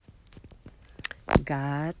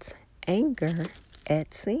God's anger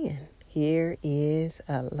at sin. Here is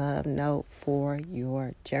a love note for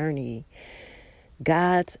your journey.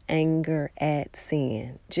 God's anger at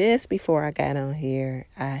sin. Just before I got on here,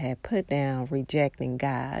 I had put down rejecting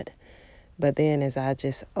God. But then as I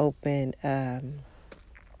just opened,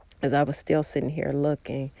 as I was still sitting here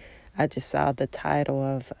looking, I just saw the title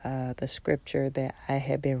of the scripture that I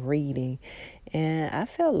had been reading. And I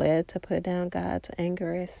felt led to put down God's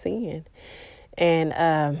anger at sin. And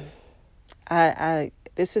I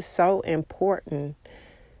this is so important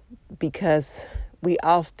because we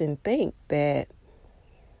often think that,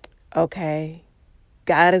 okay,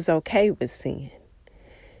 God is okay with sin.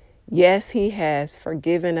 Yes, he has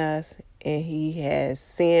forgiven us and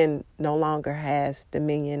sin no longer has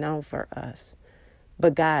dominion over us.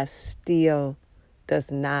 But God still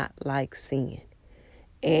does not like sin.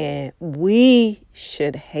 And we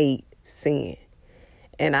should hate sin.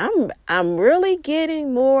 And I'm really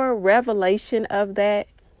getting more revelation of that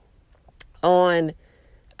on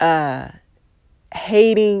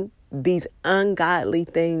hating these ungodly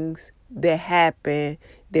things that happen,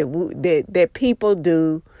 that people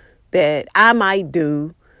do, that I might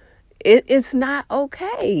do. It's not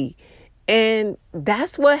okay. And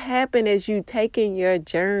that's what happened as you taking your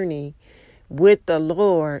journey with the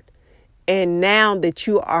Lord. And now that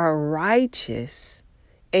you are righteous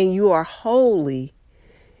and you are holy,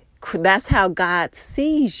 that's how God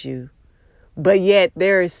sees you. But yet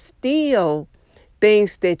there is still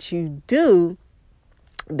things that you do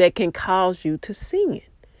that can cause you to sin.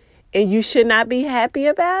 And you should not be happy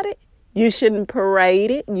about it. You shouldn't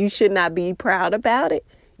parade it. You should not be proud about it.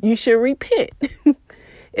 You should repent.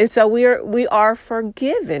 And so we are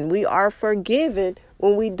forgiven. We are forgiven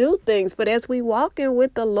when we do things. But as we walk in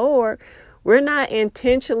with the Lord, we're not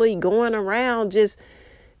intentionally going around just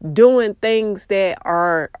doing things that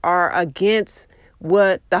are against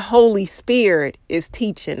what the Holy Spirit is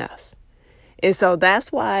teaching us. And so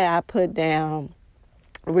that's why I put down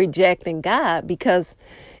rejecting God, because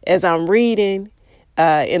as I'm reading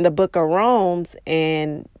in the book of Romans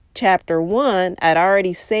and chapter 1, I'd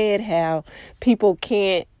already said how people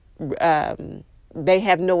can't, they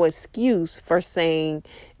have no excuse for saying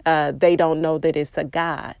they don't know that it's a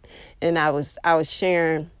God. And I was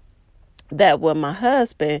sharing that with my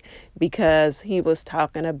husband because he was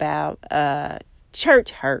talking about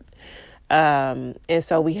church hurt. And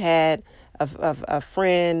so we had a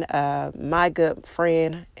friend, my good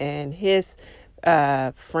friend, and his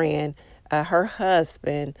friend, her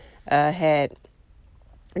husband had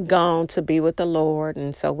gone to be with the Lord.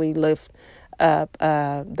 And so we lift up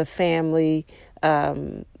the family,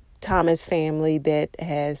 Thomas family that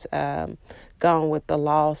has gone with the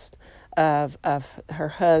loss of her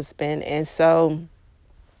husband. And so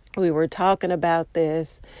we were talking about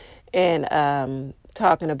this and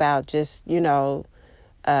talking about just,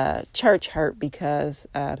 church hurt because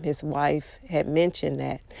his wife had mentioned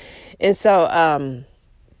that. And so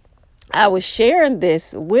I was sharing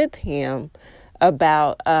this with him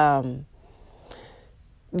about God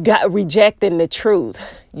rejecting the truth,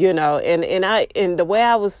 and the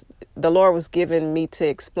way the Lord was giving me to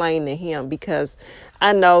explain to him, because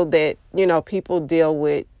I know that, people deal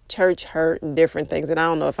with church hurt and different things. And I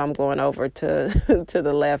don't know if I'm going over to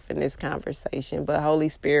the left in this conversation, but Holy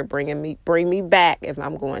Spirit bring me back if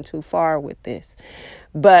I'm going too far with this.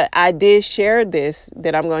 But I did share this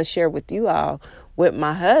that I'm going to share with you all with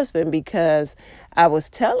my husband, because I was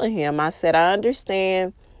telling him, I said, I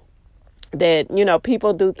understand that,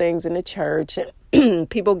 people do things in the church.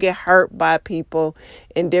 People get hurt by people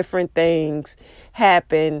and different things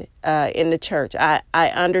happen in the church. I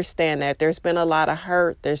understand that there's been a lot of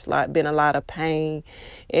hurt. There's been a lot of pain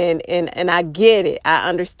and I get it. I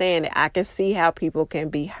understand it. I can see how people can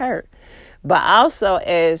be hurt. But also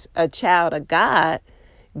as a child of God,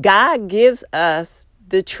 God gives us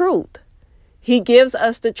the truth. He gives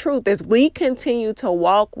us the truth as we continue to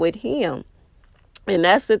walk with him. And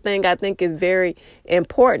that's the thing I think is very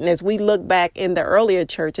important as we look back in the earlier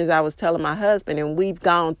churches. I was telling my husband, and we've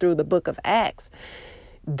gone through the book of Acts,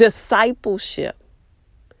 discipleship,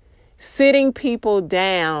 sitting people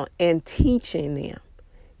down and teaching them.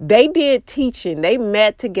 They did teaching. They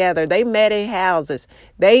met together. They met in houses.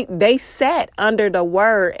 They sat under the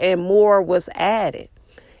word and more was added.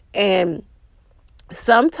 And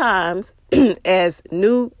sometimes as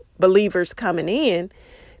new believers coming in,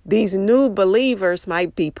 these new believers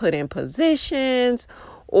might be put in positions,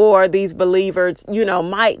 or these believers,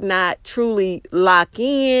 might not truly lock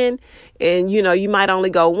in. And, you might only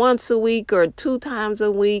go once a week or 2 times a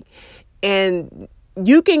week. And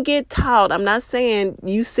you can get taught. I'm not saying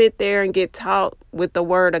you sit there and get taught with the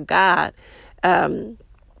word of God.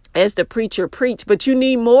 as the preacher preached, but you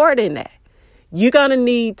need more than that. You're going to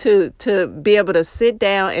need to be able to sit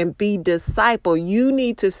down and be disciple. You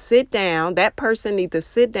need to sit down. That person needs to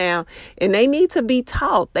sit down, and they need to be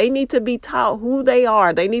taught. They need to be taught who they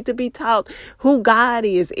are. They need to be taught who God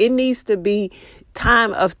is. It needs to be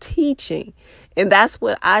time of teaching. And that's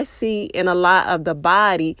what I see in a lot of the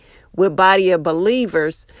body of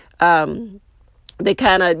believers. They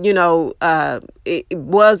kind of, it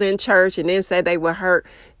was in church and then said they were hurt.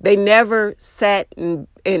 They never sat and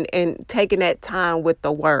taken that time with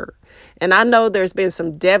the word. And I know there's been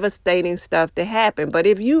some devastating stuff that happened. But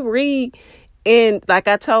if you read like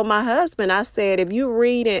I told my husband, I said, if you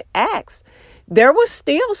read in Acts, there was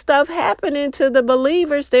still stuff happening to the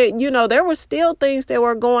believers that, there were still things that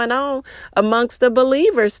were going on amongst the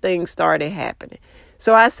believers. Things started happening.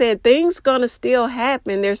 So I said, things going to still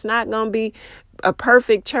happen. There's not going to be a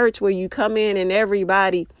perfect church where you come in and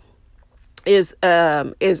everybody is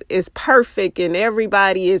perfect and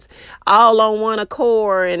everybody is all on one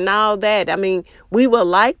accord and all that. I mean, we will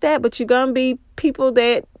like that, but you're going to be people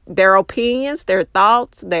that their opinions, their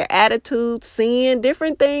thoughts, their attitudes, sin,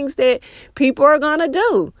 different things that people are going to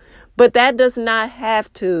do. But that does not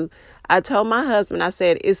have to. I told my husband, I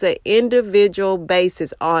said, it's an individual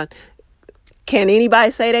basis on, can anybody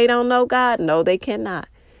say they don't know God? No, they cannot.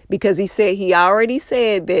 Because he already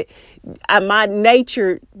said that my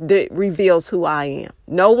nature that reveals who I am.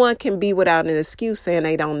 No one can be without an excuse saying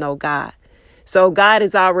they don't know God. So God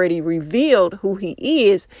has already revealed who he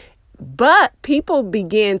is, but people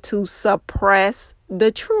begin to suppress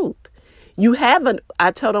the truth.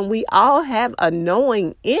 I told them we all have a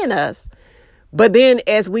knowing in us, but then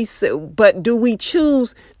but do we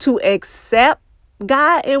choose to accept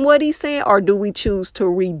God and what he's saying, or do we choose to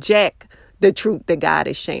reject the truth that God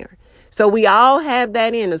is sharing? So we all have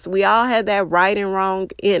that in us. We all have that right and wrong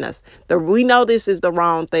in us. We know this is the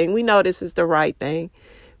wrong thing. We know this is the right thing.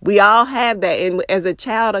 We all have that. And as a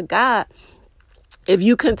child of God, if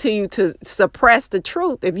you continue to suppress the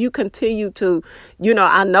truth, if you continue to,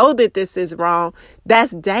 I know that this is wrong,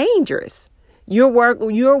 that's dangerous.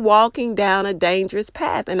 You're walking down a dangerous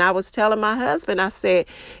path. And I was telling my husband, I said,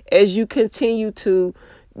 as you continue to,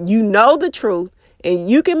 the truth, and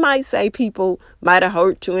you might say people might have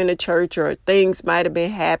hurt you in the church or things might have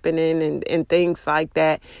been happening and things like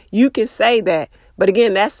that. You can say that. But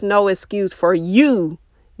again, that's no excuse for you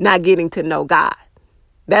not getting to know God.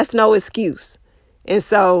 That's no excuse. And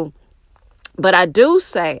so, but I do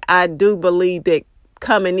believe that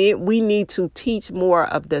coming in, we need to teach more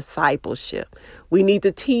of discipleship. We need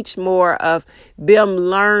to teach more of them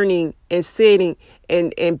learning and sitting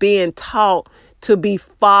and being taught to be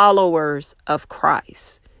followers of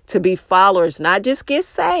Christ, to be followers, not just get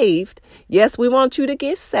saved. Yes, we want you to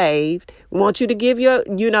get saved. We want you to give your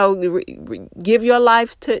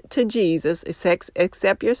life to Jesus,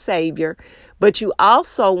 accept your Savior. But you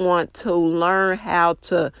also want to learn how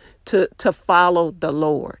to follow the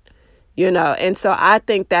Lord, And so I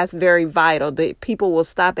think that's very vital that people will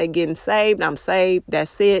stop at getting saved. I'm saved.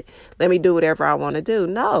 That's it. Let me do whatever I want to do.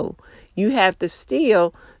 No, you have to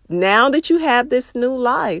still. Now that you have this new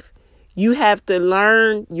life, you have to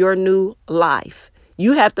learn your new life.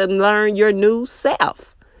 You have to learn your new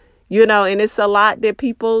self, and it's a lot that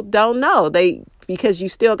people don't know. Because you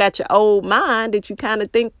still got your old mind that you kind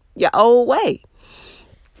of think your old way.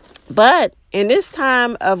 But in this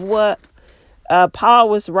time of what Paul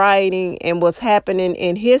was writing and was happening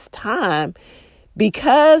in his time,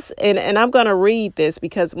 because, and I'm going to read this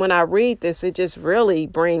because when I read this, it just really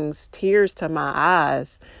brings tears to my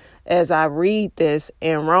eyes as I read this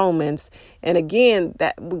in Romans. And again,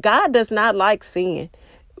 that God does not like sin.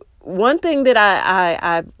 One thing that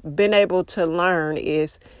I've been able to learn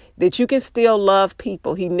is that you can still love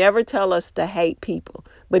people. He never tell us to hate people,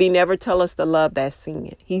 but he never tell us to love that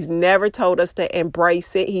sin. He's never told us to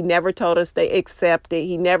embrace it. He never told us to accept it.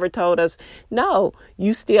 He never told us, no,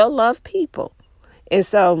 you still love people. And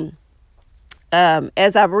so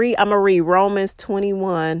as I'm going to read Romans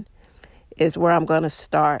 21 is where I'm going to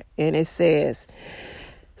start. And it says,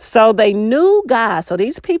 so they knew God. So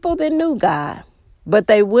these people that knew God, but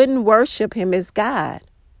they wouldn't worship him as God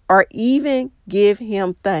or even give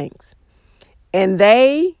him thanks. And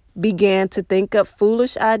they began to think up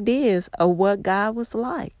foolish ideas of what God was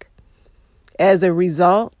like. As a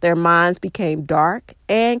result, their minds became dark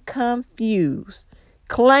and confused.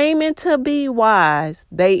 Claiming to be wise,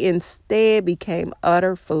 they instead became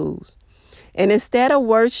utter fools. And instead of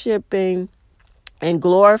worshiping and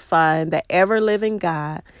glorifying the ever-living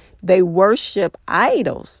God, they worship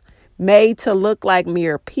idols made to look like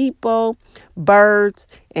mere people, birds,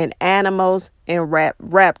 and animals, and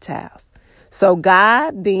reptiles. So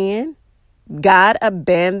God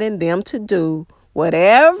abandoned them to do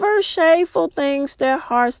whatever shameful things their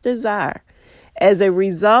hearts desire. As a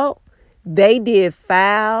result, they did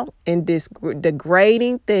foul and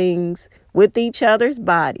degrading things with each other's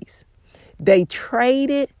bodies. They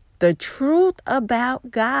traded the truth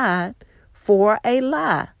about God for a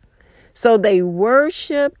lie. So they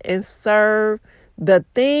worship and serve the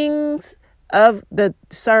things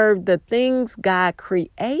God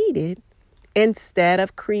created instead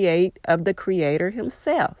of the Creator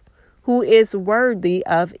himself, who is worthy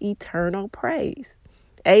of eternal praise.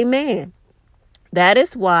 Amen. That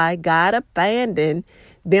is why God abandoned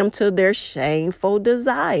them to their shameful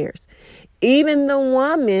desires. Even the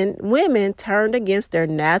women turned against their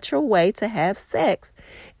natural way to have sex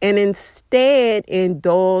and instead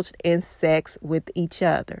indulged in sex with each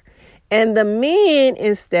other. And the men,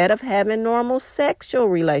 instead of having normal sexual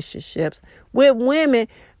relationships with women,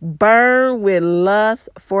 burned with lust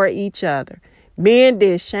for each other. Men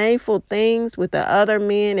did shameful things with the other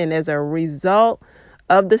men, and as a result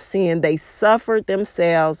of the sin, they suffered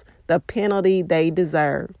themselves the penalty they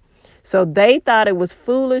deserved. So they thought it was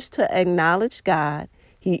foolish to acknowledge God.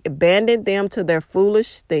 He abandoned them to their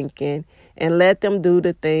foolish thinking and let them do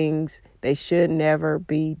the things they should never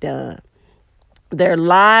be done. Their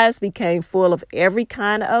lives became full of every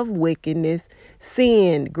kind of wickedness,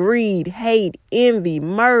 sin, greed, hate, envy,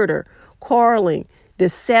 murder, quarreling,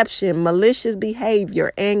 deception, malicious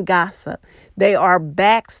behavior, and gossip. They are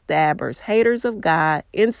backstabbers, haters of God,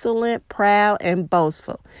 insolent, proud, and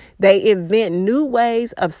boastful. They invent new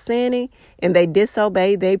ways of sinning, and they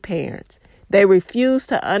disobey their parents. They refuse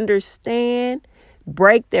to understand,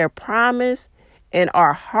 break their promise, and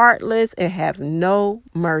are heartless and have no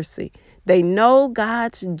mercy. They know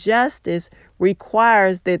God's justice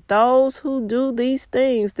requires that those who do these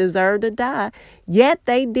things deserve to die, yet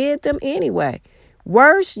they did them anyway.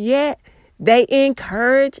 Worse yet, they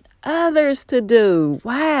encourage others to do.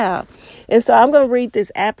 Wow. And so I'm going to read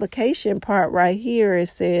this application part right here. It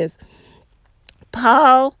says,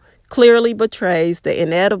 Paul clearly betrays the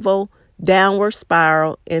inevitable downward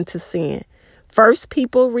spiral into sin. First,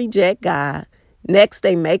 people reject God. Next,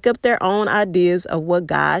 they make up their own ideas of what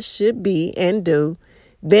God should be and do.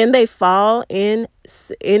 Then they fall in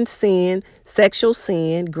sin, sexual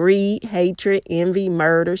sin, greed, hatred, envy,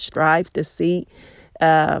 murder, strife, deceit,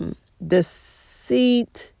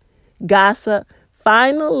 gossip.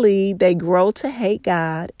 Finally, they grow to hate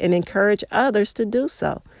God and encourage others to do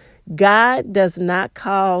so. God does not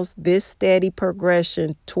cause this steady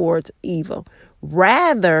progression towards evil.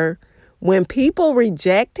 Rather, when people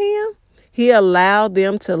reject him, he allowed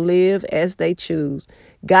them to live as they choose.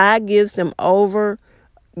 God gives them over,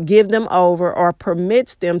 or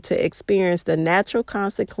permits them to experience the natural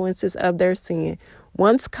consequences of their sin.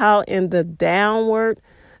 Once caught in the downward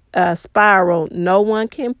spiral, no one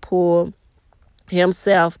can pull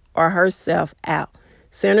himself or herself out.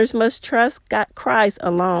 Sinners must trust Christ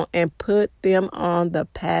alone and put them on the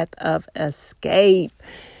path of escape.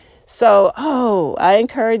 So, I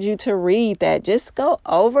encourage you to read that. Just go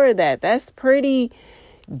over that. That's pretty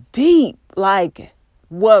deep. Like,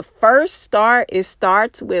 what first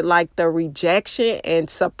starts with like the rejection and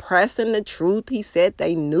suppressing the truth. He said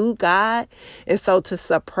they knew God. And so to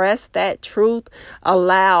suppress that truth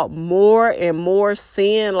allowed more and more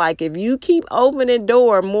sin. Like if you keep opening the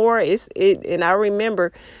door more, and I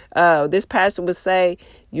remember this pastor would say,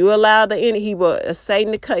 you allow the enemy,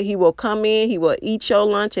 Satan to come, he will come in, he will eat your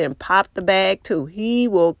lunch and pop the bag too. He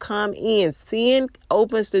will come in. Sin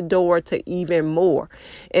opens the door to even more.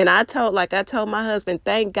 And I told my husband,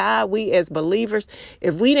 thank God we as believers,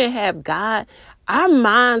 if we didn't have God, our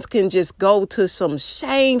minds can just go to some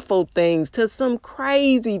shameful things, to some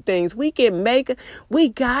crazy things. We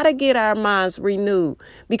gotta get our minds renewed,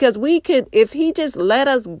 because if he just let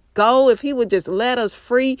us go, if he would just let us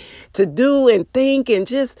free to do and think and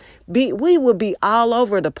just be, we would be all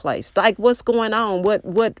over the place. Like what's going on, what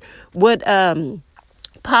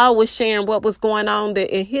Paul was sharing, what was going on there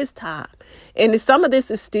in his time. And some of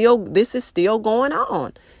this is still going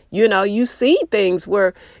on. You know, you see things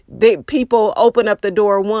where people open up the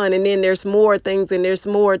door one, and then there's more things, and there's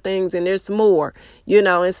more things, and there's more, you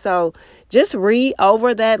know. And so just read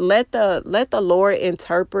over that. Let the Lord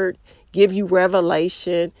interpret, give you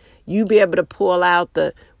revelation. You be able to pull out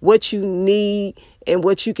what you need and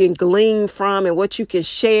what you can glean from and what you can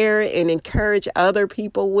share and encourage other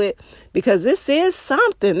people with, because this is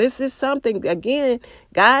something, again,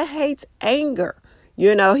 God hates anger.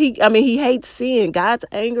 You know, he hates sin. God's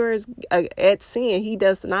anger is at sin. He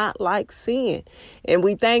does not like sin. And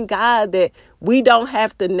we thank God that we don't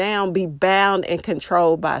have to now be bound and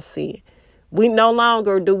controlled by sin. We no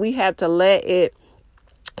longer do we have to let it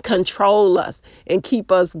control us and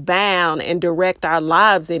keep us bound and direct our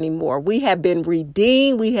lives anymore. We have been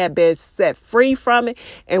redeemed. We have been set free from it,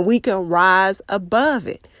 and we can rise above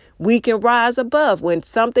it. We can rise above when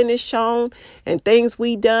something is shown and things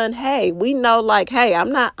we done. Hey, we know like, hey,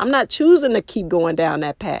 I'm not choosing to keep going down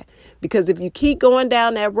that path, because if you keep going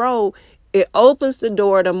down that road, it opens the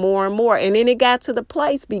door to more and more. And then it got to the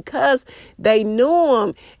place because they knew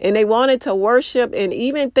him and they wanted to worship. And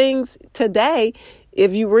even things today,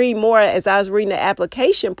 if you read more, as I was reading the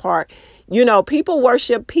application part, you know, people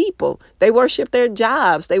worship people. They worship their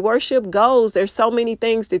jobs. They worship goals. There's so many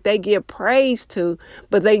things that they give praise to,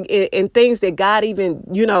 but and things that God even,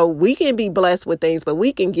 you know, we can be blessed with things, but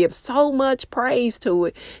we can give so much praise to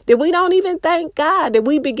it that we don't even thank God, that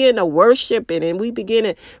we begin to worship it and we begin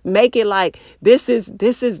to make it like this is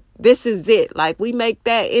it. Like we make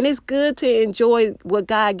that, and it's good to enjoy what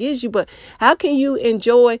God gives you, but how can you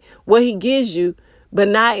enjoy what he gives you but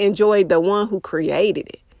not enjoy the one who created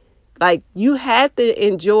it? Like, you have to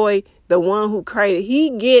enjoy the one who created.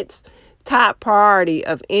 He gets top priority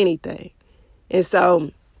of anything. And so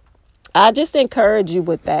I just encourage you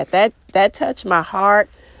with that. That touched my heart.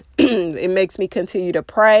 It makes me continue to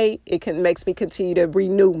pray. Makes me continue to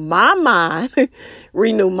renew my mind,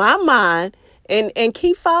 and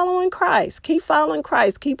keep following Christ. Keep following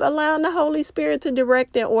Christ. Keep allowing the Holy Spirit to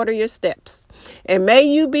direct and order your steps. And may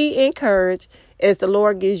you be encouraged as the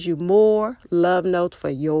Lord gives you more love notes for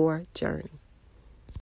your journey.